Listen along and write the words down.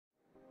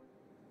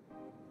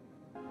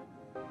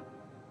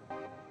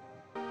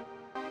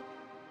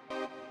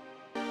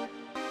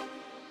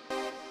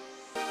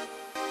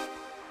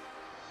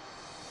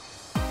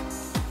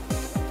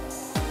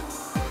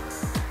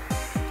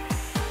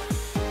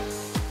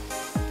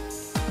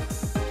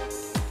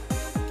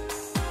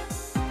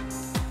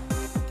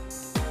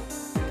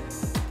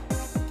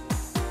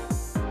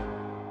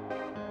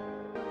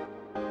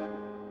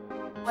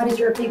What is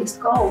your biggest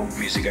goal?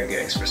 Music, I can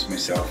express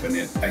myself and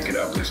I can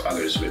uplift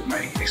others with my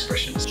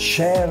expressions.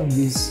 Share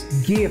this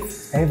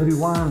gift.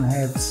 Everyone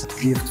has a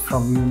gift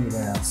from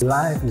universe.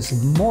 Life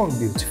is more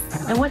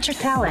beautiful. And what's your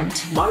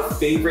talent? My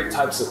favorite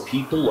types of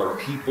people are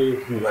people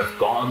who have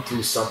gone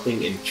through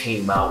something and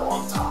came out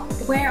on top.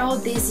 Where all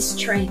this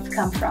strength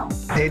come from?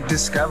 They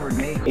discovered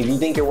me. If you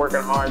think you're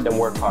working hard, then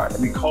work hard.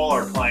 We call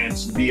our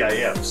clients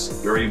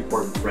VIFs, very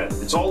important friend.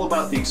 It's all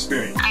about the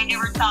experience. I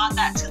never thought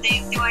that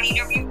today do an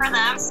interview for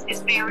them. It's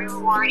very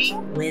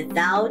rewarding.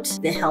 Without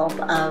the help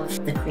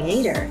of the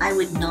creator, I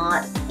would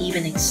not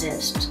even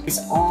exist. It's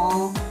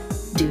all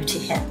due to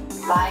him.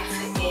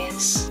 Life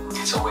is...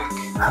 It's a week.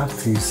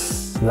 Art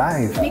is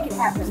life. Make it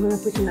happen. I'm gonna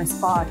put you in a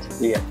spot.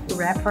 Yeah.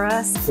 Rap for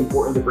us. It's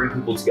important to bring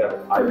people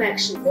together.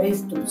 Connection.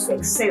 Race to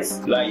success.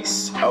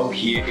 Lais, out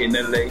here in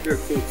L.A.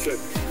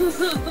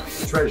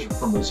 Treasure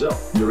from Brazil.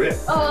 You're it.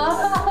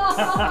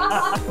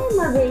 I'm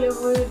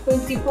available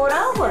 24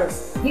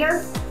 hours.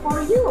 Here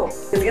for you.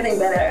 It's getting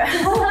better.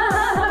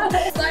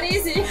 It's not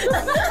easy.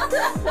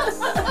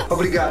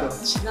 Obrigado.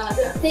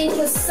 Thank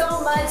you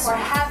so much for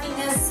having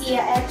us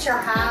here at your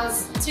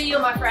house. To you,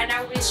 my friend,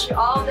 I wish you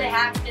all the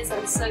happiness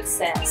and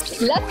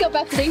success. Let's go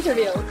back to the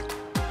interview.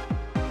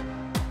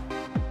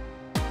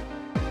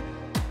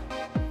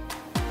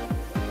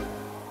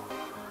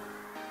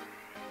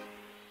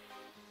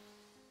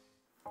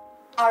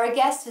 Our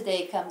guest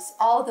today comes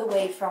all the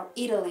way from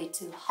Italy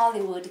to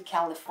Hollywood,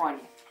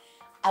 California.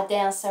 A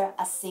dancer,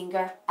 a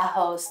singer, a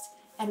host,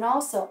 and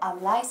also a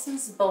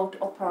licensed boat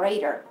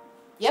operator.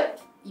 Yep,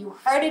 you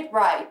heard it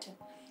right.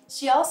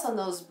 She also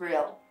knows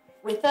Brill.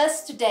 With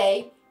us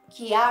today,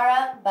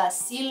 Chiara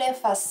Basile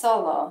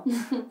Fasolo.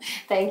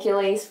 Thank you,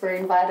 Lais, for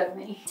inviting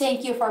me.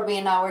 Thank you for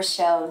being on our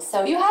show.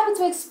 So you have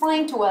to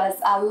explain to us,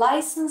 a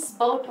licensed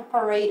boat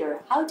operator.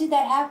 How did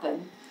that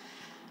happen?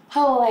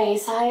 Oh,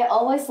 Lais, I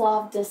always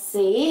loved the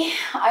sea.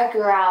 I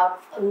grew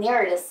up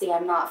near the sea.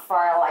 I'm not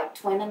far, like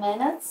 20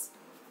 minutes.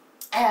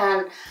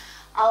 And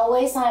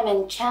always I'm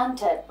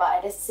enchanted by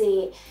the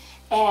sea.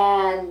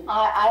 And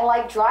I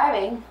like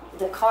driving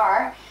the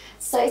car.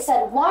 So I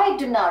said, why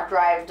do not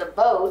drive the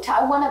boat?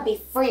 I want to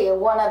be free. I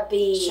want to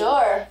be,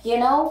 sure. You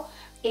know,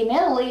 in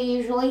Italy,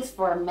 usually it's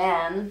for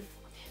men.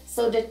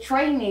 So the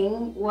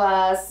training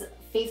was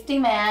 50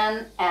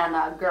 men and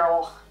a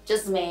girl,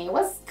 just me. It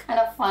was kind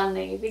of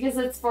funny because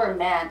it's for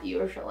men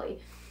usually.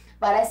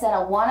 But I said,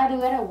 I want to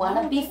do it. I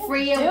want to be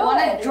free. I want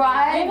to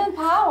drive. Women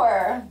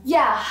power.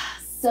 Yeah.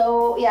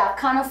 So yeah,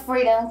 kind of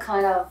freedom,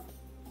 kind of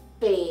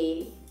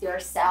be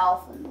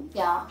yourself, and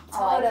yeah,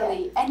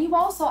 Totally. Like and you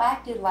also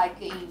acted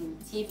like in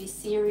TV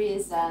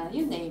series,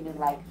 you name it,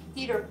 like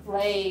theater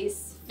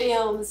plays,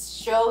 films,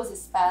 shows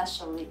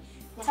especially.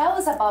 Tell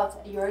us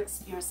about your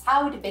experience,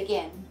 how it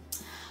began.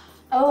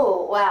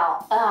 Oh,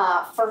 well,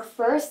 for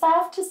first I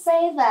have to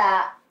say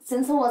that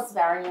since I was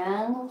very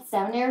young,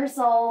 7 years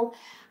old,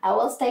 I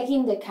was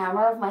taking the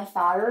camera of my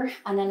father,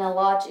 an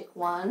analogic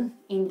one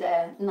in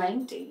the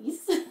 90s.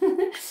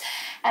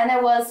 And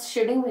I was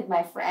shooting with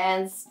my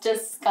friends,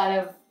 just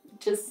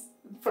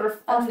for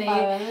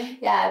funny.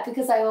 Yeah,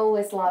 because I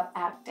always loved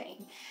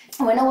acting.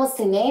 When I was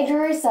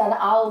teenagers, and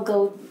I'll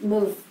go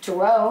move to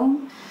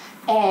Rome,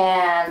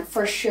 and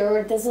for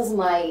sure this is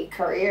my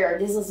career,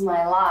 this is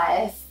my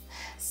life.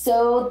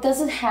 So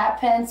this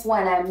happens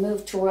when I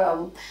moved to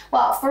Rome.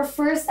 Well, for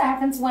first it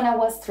happens when I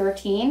was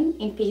 13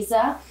 in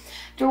Pisa.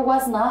 There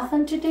was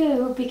nothing to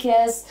do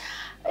because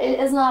it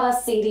is not a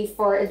city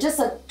for, it's just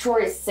a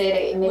tourist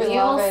city,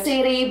 medieval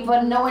city,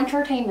 but no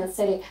entertainment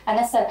city. And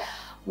I said,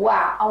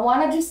 wow, I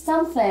want to do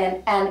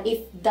something, and if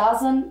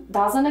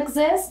doesn't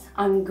exist,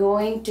 I'm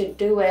going to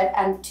do it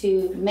and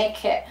to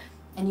make it.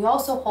 And you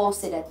also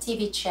hosted a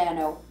TV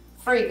channel,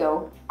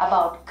 Frigo,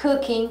 about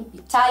cooking,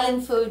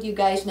 Italian food. You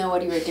guys know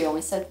what you were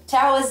doing. So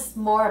tell us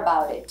more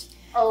about it.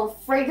 Oh,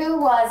 Frigo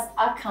was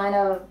a kind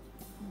of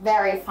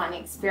very fun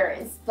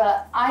experience,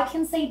 but I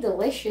can say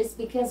delicious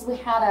because we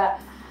had a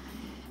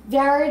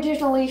very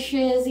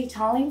delicious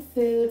Italian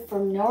food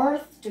from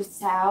north to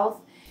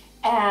south.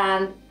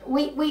 And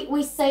we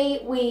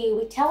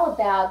tell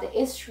about the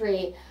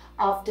history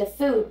of the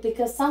food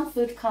because some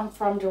food come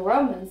from the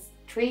Romans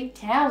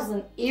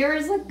 3,000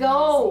 years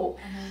ago.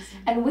 Amazing.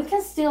 And we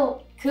can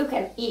still cook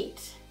and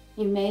eat,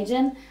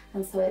 imagine.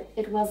 And so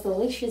it was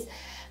delicious.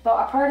 But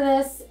a part of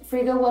this,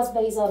 Frigo was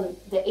based on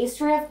the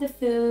history of the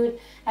food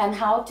and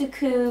how to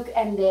cook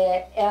and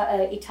the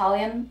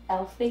Italian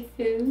healthy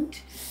food.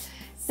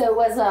 So it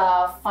was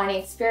a funny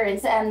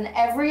experience. And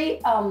every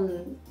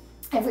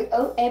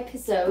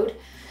episode,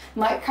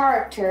 my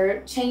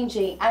character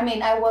changing. I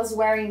mean, I was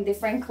wearing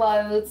different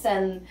clothes,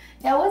 and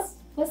yeah, it was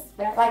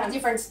very like fun.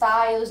 different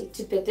styles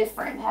To be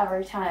different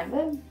every time,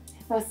 but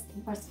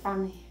it was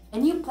funny.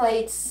 And you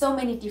played so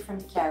many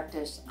different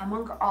characters.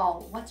 Among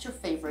all, what's your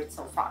favorite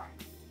so far?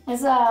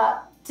 It's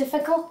a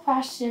difficult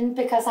question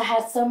because I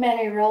had so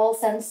many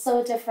roles and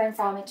so different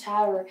from each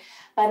other.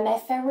 But my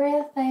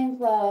favorite thing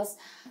was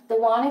the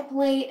one I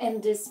played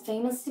in this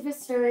famous TV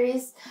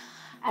series.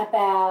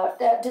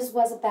 this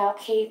was about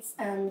kids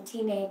and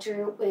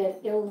teenager with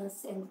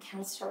illness and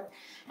cancer.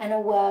 And I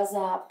was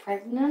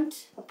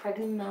pregnant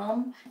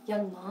mom,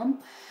 young mom,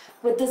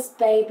 with this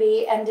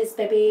baby, and this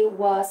baby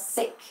was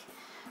sick.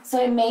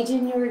 So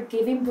imagine you're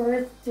giving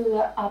birth to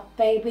a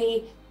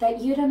baby that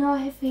you don't know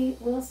if he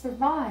will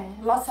survive.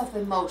 Lots of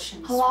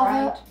emotions,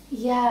 right?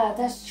 Yeah,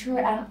 that's true.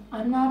 And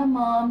I'm not a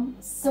mom,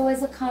 so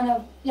it's a kind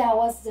of, it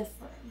was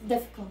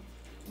difficult.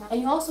 And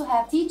you also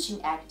have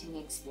teaching acting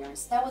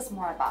experience. Tell us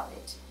more about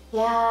it.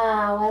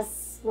 Yeah, it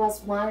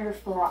was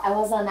wonderful. I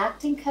was an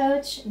acting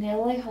coach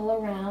nearly all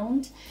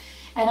around,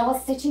 and I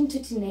was teaching to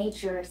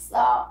teenagers.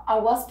 I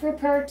was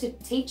prepared to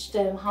teach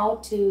them how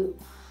to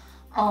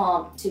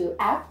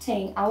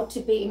acting, how to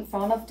be in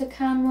front of the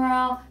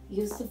camera,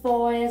 use the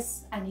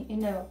voice, and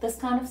this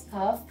kind of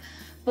stuff.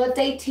 But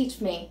they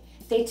teach me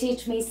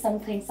some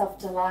things of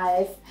the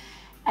life,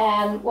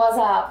 and was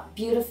a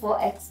beautiful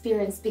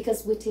experience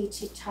because we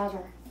teach each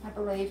other. I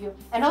believe you.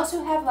 And also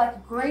you have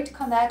like great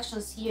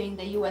connections here in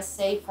the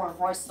USA for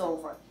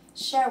voiceover.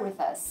 Share with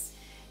us.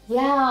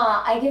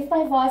 Yeah, I give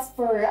my voice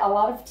for a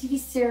lot of TV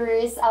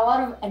series, a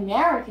lot of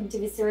American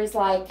TV series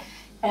like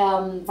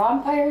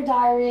Vampire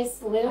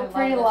Diaries, Little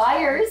Pretty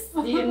Liars,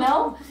 you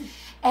know?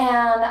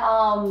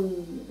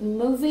 And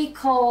movie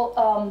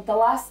called The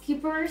Last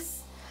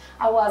Keepers.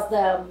 I was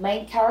the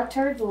main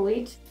character, the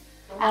lead,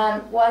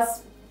 and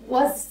was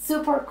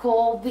super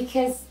cool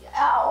because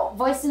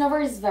voicing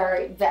over is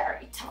very,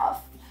 very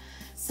tough.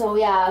 So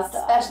yeah,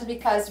 especially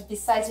because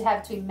besides you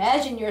have to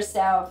imagine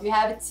yourself, you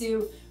have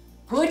to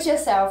put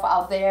yourself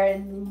out there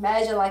and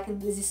imagine like in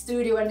this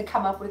studio and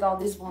come up with all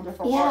these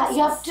wonderful voices.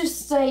 You have to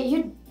say,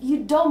 you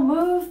don't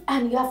move,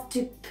 and you have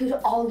to put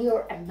all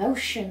your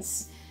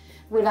emotions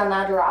with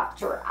another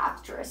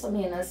actress. I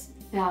mean, it's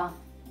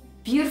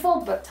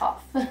beautiful but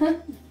tough.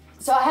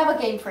 So I have a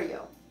game for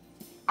you.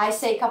 I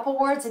say a couple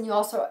words and you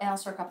also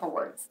answer a couple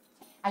words.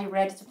 Are you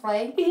ready to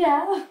play?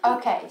 Yeah.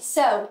 Okay,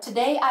 so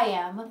today I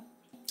am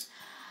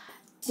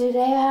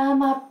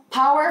a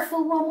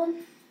powerful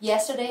woman.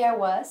 Yesterday I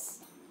was.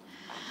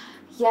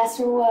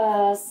 Yesterday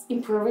was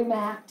improving my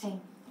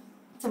acting.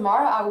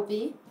 Tomorrow I will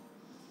be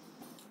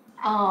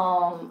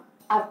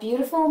a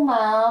beautiful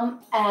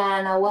mom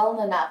and a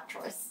well-known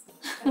actress.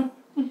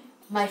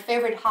 My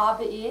favorite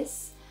hobby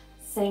is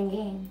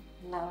singing.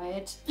 Love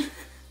it.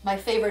 My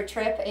favorite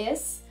trip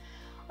is?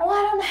 Oh,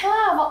 I don't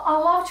have. I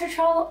love to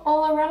travel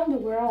all around the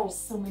world. There's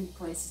so many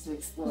places to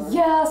explore.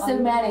 Yeah, so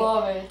many. I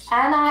love it.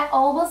 And I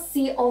always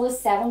see all the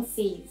 7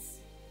 seas.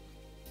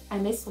 I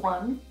miss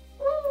one.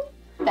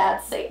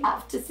 That's it. I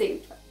have to see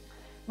it.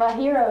 My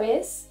hero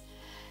is?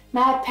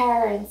 My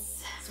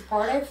parents.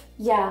 Supportive?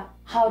 Yeah,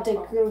 how they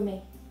grew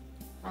me.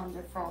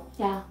 Wonderful.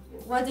 Yeah.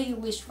 What do you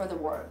wish for the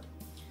world?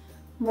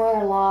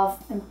 More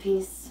love and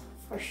peace,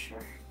 for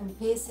sure. And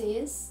peace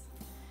is?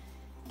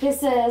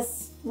 Peace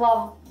is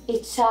love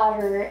each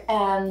other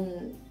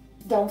and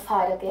don't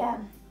fight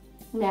again.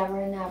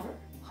 Never, never.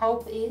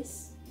 Hope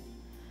is?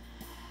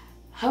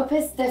 Hope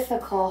is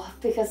difficult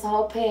because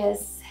hope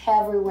is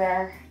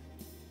everywhere.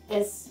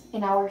 It's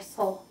in our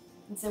soul.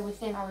 It's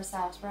within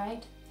ourselves,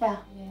 right? Yeah.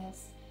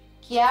 Yes.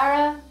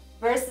 Chiara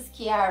versus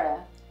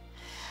Chiara.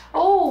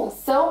 Oh,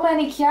 so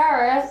many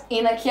Chiaras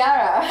in a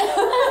Chiara.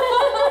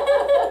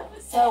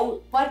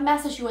 So, what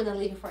message you want to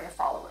leave for your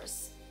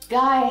followers?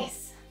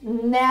 Guys,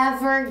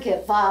 never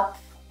give up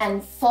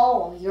and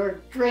follow your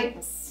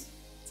dreams.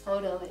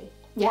 Totally.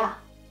 Yeah,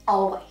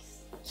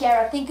 always.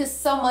 Chiara, thank you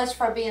so much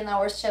for being on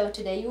our show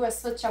today. You are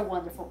such a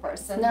wonderful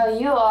person. No,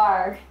 you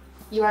are.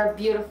 You are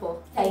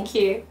beautiful. Thank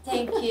you.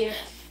 Thank you.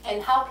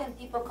 And how can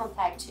people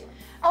contact you?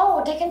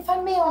 Oh, they can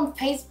find me on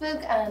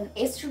Facebook and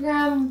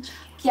Instagram,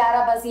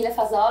 Chiara Basile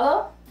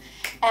Fasolo.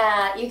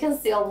 You can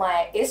see all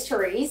my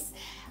histories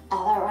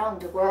all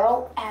around the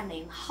world and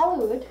in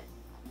Hollywood.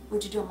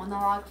 Would you do a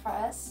monologue for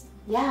us?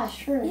 Yeah,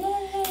 sure.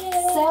 Yay!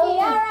 So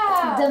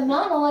Chiara! The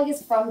monologue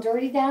is from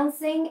Dirty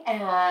Dancing,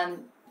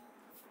 and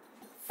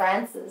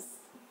Frances,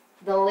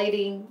 the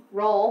leading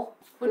role.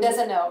 Who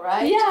doesn't know,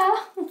 right?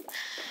 Yeah.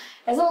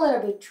 It's a little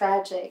bit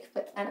tragic,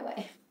 but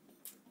anyway.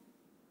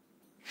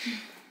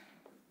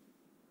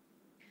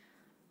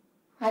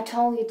 I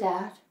told you,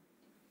 Dad.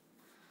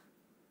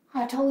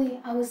 I told you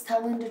I was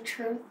telling the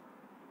truth.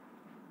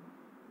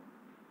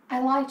 I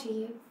lied to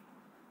you,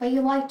 but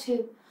you lied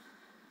too.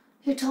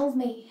 You told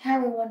me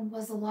everyone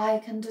was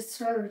alike and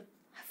deserved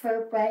a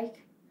fair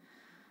break,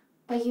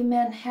 but you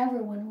meant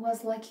everyone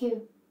was like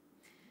you.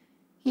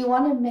 You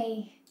wanted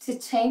me to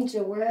change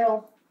the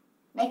world,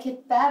 make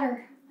it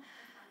better,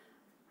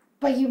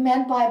 but you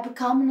meant by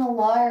becoming a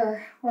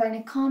lawyer or an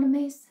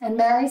economist and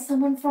marry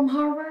someone from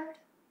Harvard.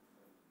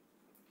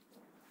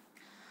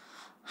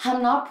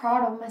 I'm not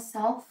proud of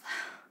myself,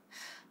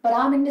 but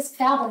I'm in this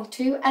family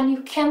too, and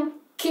you can't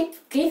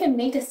keep giving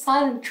me the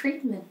silent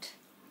treatment.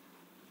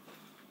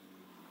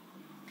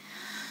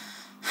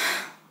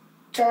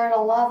 There are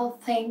a lot of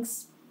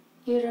things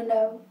you don't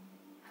know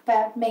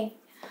about me,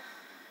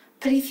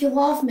 but if you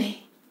love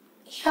me,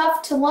 you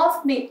have to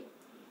love me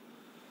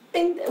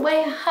in the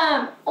way I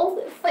am, all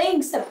the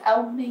things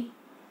about me.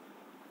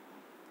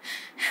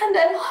 And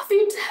I love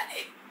you,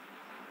 Daddy.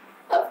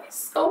 Love you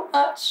so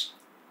much.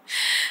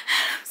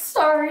 I'm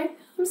sorry.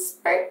 I'm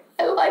sorry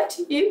I lied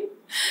to you.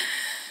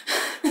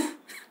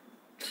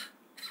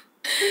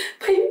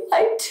 But you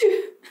lied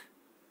too.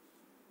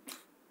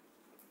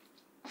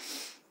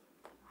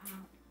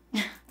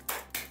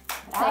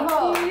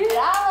 Bravo! Thank you.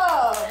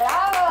 Bravo!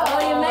 Bravo! Oh,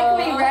 you make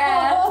me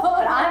red,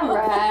 but I'm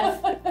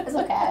red. It's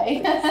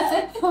okay.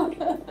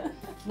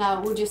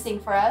 Now, would you sing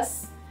for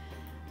us?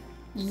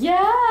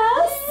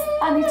 Yes,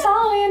 an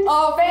Italian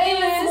Oh, famous,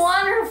 please.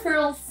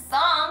 wonderful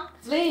song.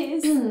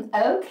 Please.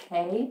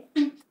 Okay.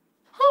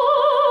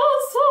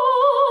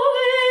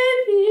 Sole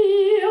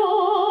Mio,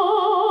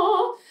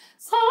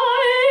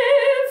 sai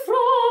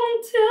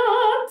fronte.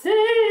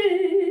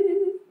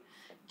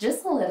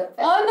 Just a little bit.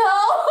 Oh no!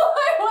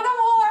 I want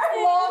more!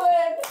 Love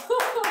it!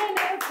 I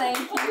know, thank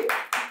you.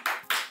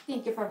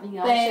 Thank you for being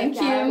on Thank the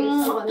show, Chiara. you.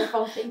 It's so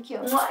wonderful. Thank you.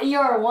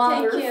 You're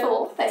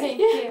wonderful. Thank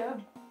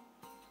you.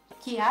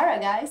 Chiara,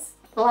 guys.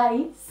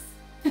 Lais.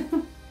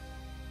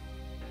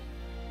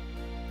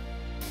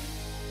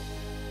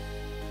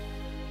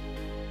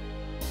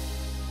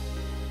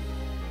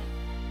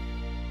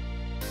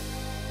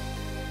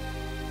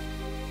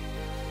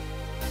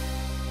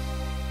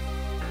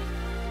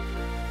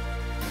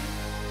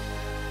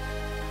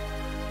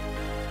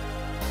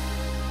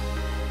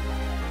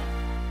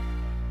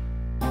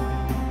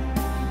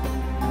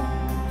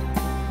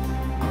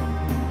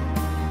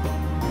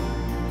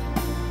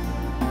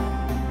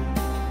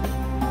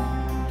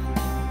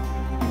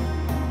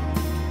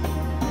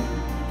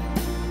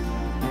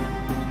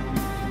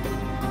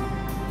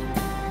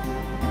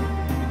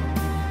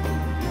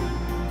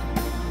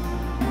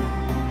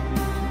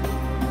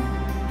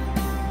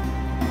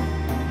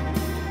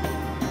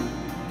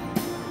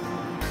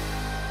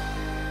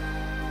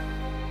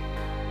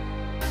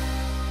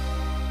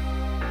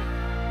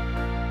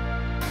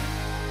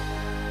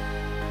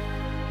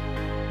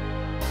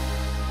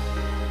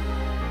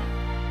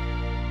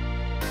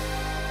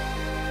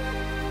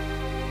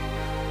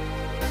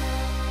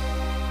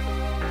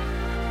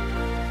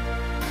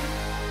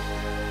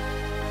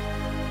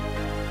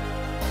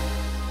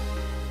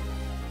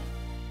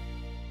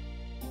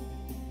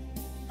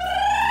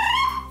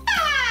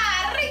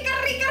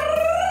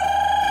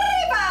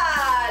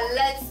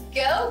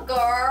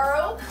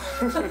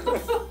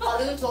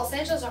 Hollywood, Los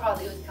Angeles, or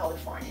Hollywood,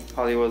 California?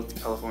 Hollywood,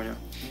 California.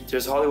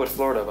 There's Hollywood,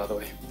 Florida, by the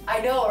way.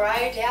 I know,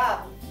 right?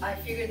 Yeah. I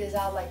figured this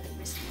out like the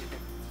recent.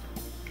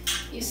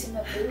 You see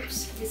my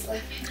boobs? He's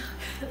like,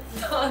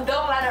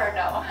 don't let her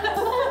know.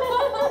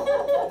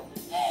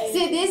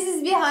 See, this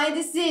is behind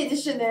the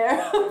scenes,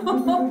 Shneur.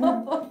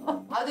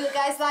 How do you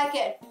guys like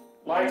it?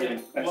 Like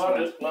it, love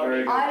it, love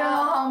it. I don't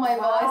know how my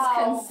voice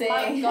can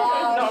sing.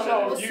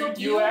 No,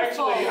 you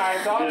actually, I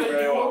thought that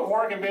you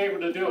weren't going to be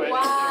able to do it.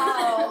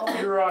 Wow.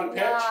 You were on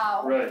pitch.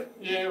 Wow. Right.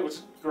 Yeah, it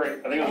was great.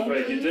 I think it was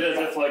great. You did it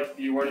as if like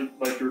you weren't,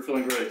 like you were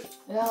feeling great.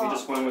 Yeah. You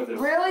just went with it.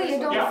 Really? You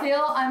don't Yeah.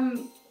 feel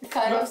I'm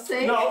kind of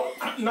sick? No,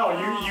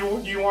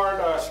 you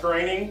weren't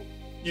straining.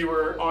 You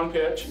were on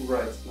pitch.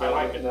 Right. I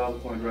like it. That was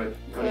the point, right.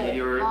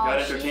 You were got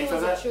entertained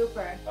from that?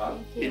 Trooper.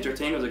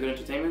 Entertained? Was it good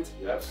entertainment?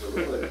 Yeah,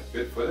 absolutely.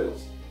 Good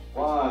footage.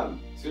 1,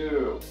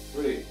 2,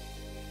 3.